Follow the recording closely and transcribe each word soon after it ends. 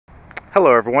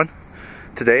Hello everyone.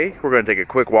 Today we're going to take a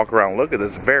quick walk around look at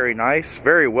this very nice,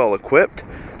 very well equipped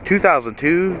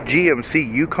 2002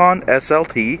 GMC Yukon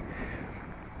SLT.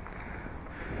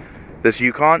 This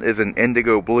Yukon is an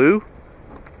indigo blue.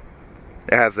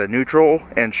 It has a neutral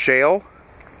and shale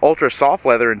ultra soft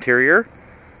leather interior.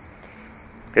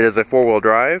 It is a 4-wheel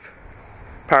drive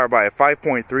powered by a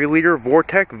 5.3 liter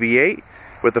Vortec V8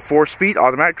 with a 4-speed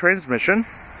automatic transmission.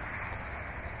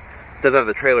 It does have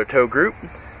the trailer tow group,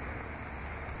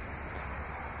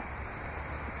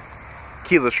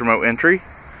 keyless remote entry,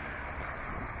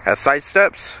 has side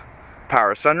steps,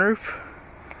 power sunroof,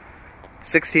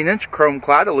 16-inch chrome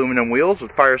clad aluminum wheels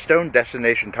with Firestone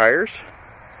destination tires.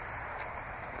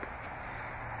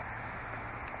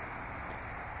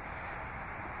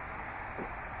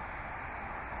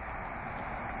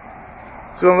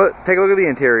 So take a look at the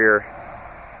interior.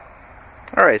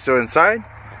 Alright, so inside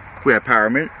we have power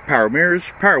mirrors,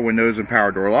 power windows, and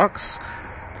power door locks.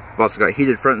 We've also got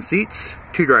heated front seats,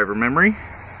 2-driver memory,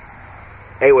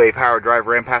 8-way power drive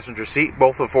RAM passenger seat,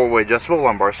 both with 4-way adjustable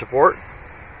lumbar support.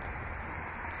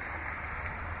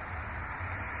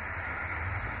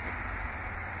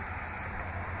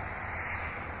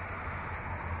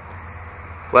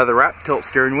 Leather wrap tilt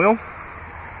steering wheel.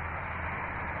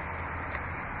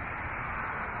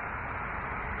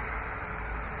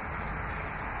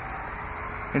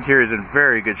 Interior is in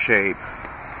very good shape.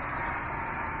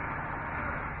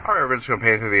 Alright, we're just going to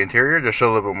pan through the interior, just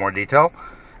show a little bit more detail.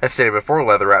 As stated before,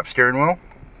 leather wrap steering wheel.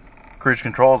 Cruise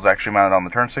control is actually mounted on the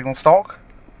turn signal stalk.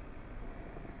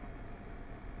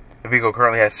 The vehicle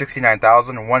currently has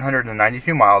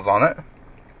 69,192 miles on it.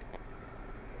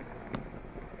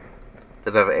 It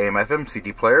does have an AM/FM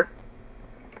CD player,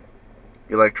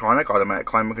 electronic automatic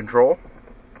climate control,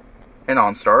 and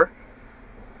OnStar.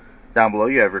 Down below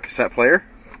you have your cassette player.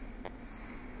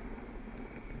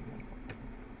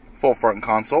 Full front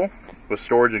console with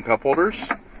storage and cup holders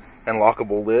and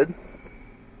lockable lid.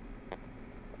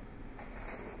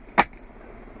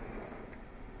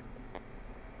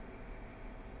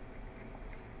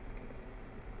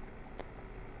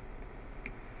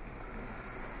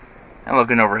 And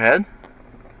looking overhead,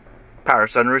 power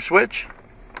sunroof switch.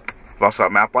 We've also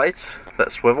got map lights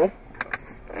that swivel.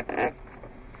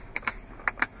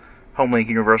 HomeLink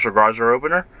universal garage door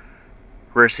opener.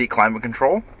 Rear seat climate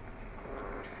control.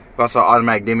 We've also got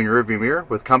automatic dimming rearview mirror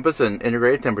with compass and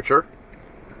integrated temperature.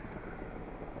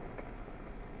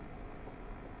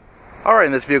 Alright,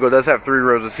 and this vehicle does have 3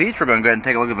 rows of seats. We're going to go ahead and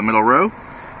take a look at the middle row.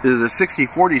 This is a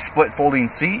 60/40 split folding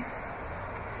seat.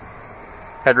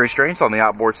 Head restraints on the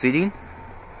outboard seating.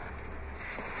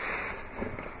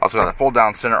 Also got a fold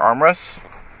down center armrest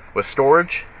with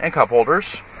storage and cup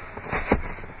holders.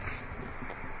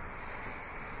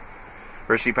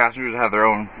 Rear seat passengers have their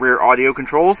own rear audio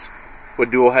controls with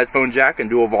dual headphone jack and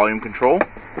dual volume control.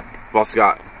 We've also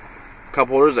got cup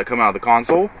holders that come out of the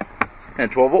console and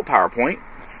a 12-volt power point.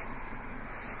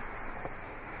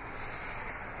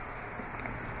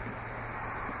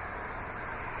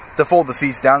 To fold the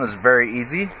seats down is very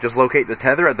easy. Just locate the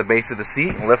tether at the base of the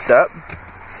seat and lift up.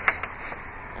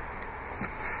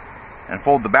 And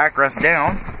fold the backrest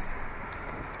down.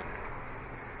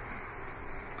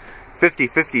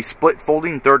 50/50 split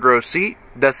folding 3rd row seat.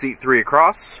 Does seat 3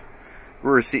 across.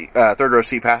 Rear seat, 3rd row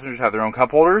seat passengers have their own cup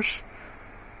holders,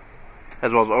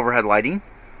 as well as overhead lighting.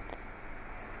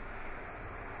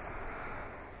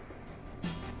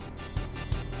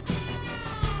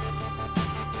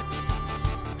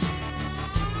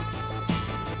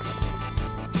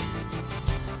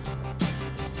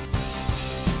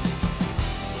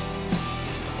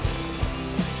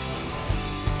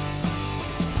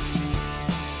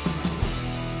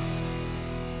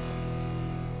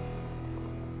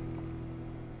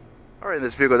 Alright,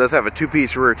 this vehicle does have a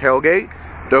 2-piece rear tailgate.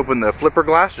 To open the flipper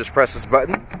glass, just press this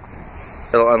button.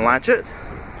 It'll unlatch it.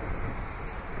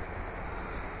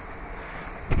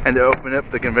 And to open up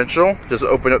the conventional, just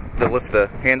lift the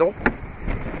handle.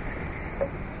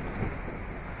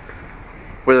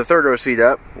 With a 3rd row seat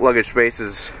up, luggage space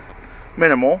is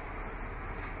minimal.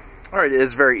 Alright, it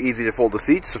is very easy to fold the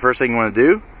seats. The first thing you want to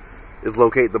do is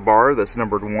locate the bar that's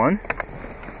numbered 1.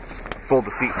 Fold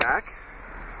the seat back.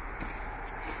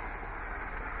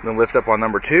 Then lift up on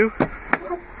number 2.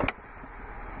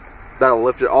 That'll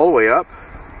lift it all the way up.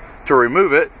 To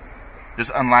remove it,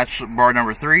 just unlatch bar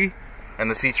number 3,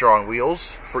 and the seats are on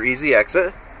wheels for easy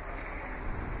exit.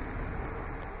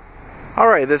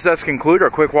 Alright, this does conclude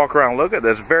our quick walk around look at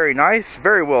this very nice,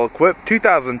 very well equipped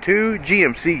 2002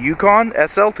 GMC Yukon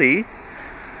SLT.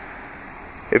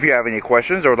 If you have any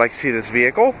questions or would like to see this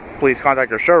vehicle, please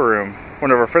contact our showroom. One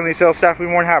of our friendly sales staff will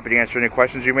be more than happy to answer any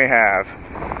questions you may have.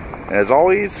 And as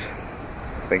always,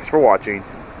 thanks for watching.